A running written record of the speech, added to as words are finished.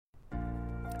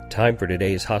Time for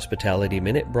today's Hospitality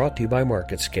Minute, brought to you by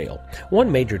Market Scale.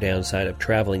 One major downside of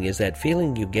traveling is that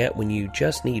feeling you get when you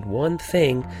just need one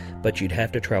thing, but you'd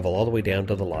have to travel all the way down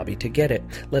to the lobby to get it.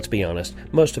 Let's be honest,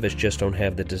 most of us just don't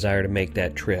have the desire to make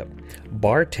that trip.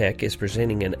 BarTech is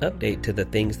presenting an update to the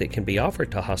things that can be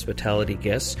offered to hospitality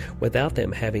guests without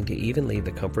them having to even leave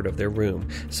the comfort of their room.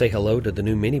 Say hello to the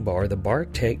new minibar, the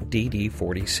BarTech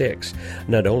DD46.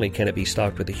 Not only can it be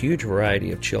stocked with a huge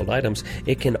variety of chilled items,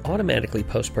 it can automatically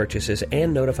post purchases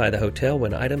and notify the hotel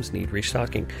when items need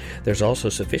restocking. There's also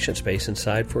sufficient space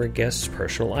inside for a guest's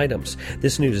personal items.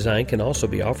 This new design can also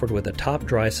be offered with a top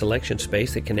dry selection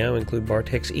space that can now include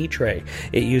BarTech's E-Tray.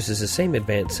 It uses the same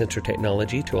advanced sensor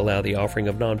technology to allow the offering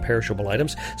of non-perishable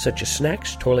items such as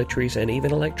snacks, toiletries, and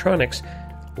even electronics,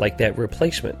 like that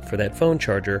replacement for that phone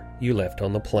charger you left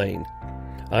on the plane.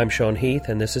 I'm Sean Heath,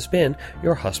 and this has been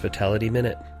your Hospitality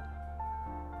Minute.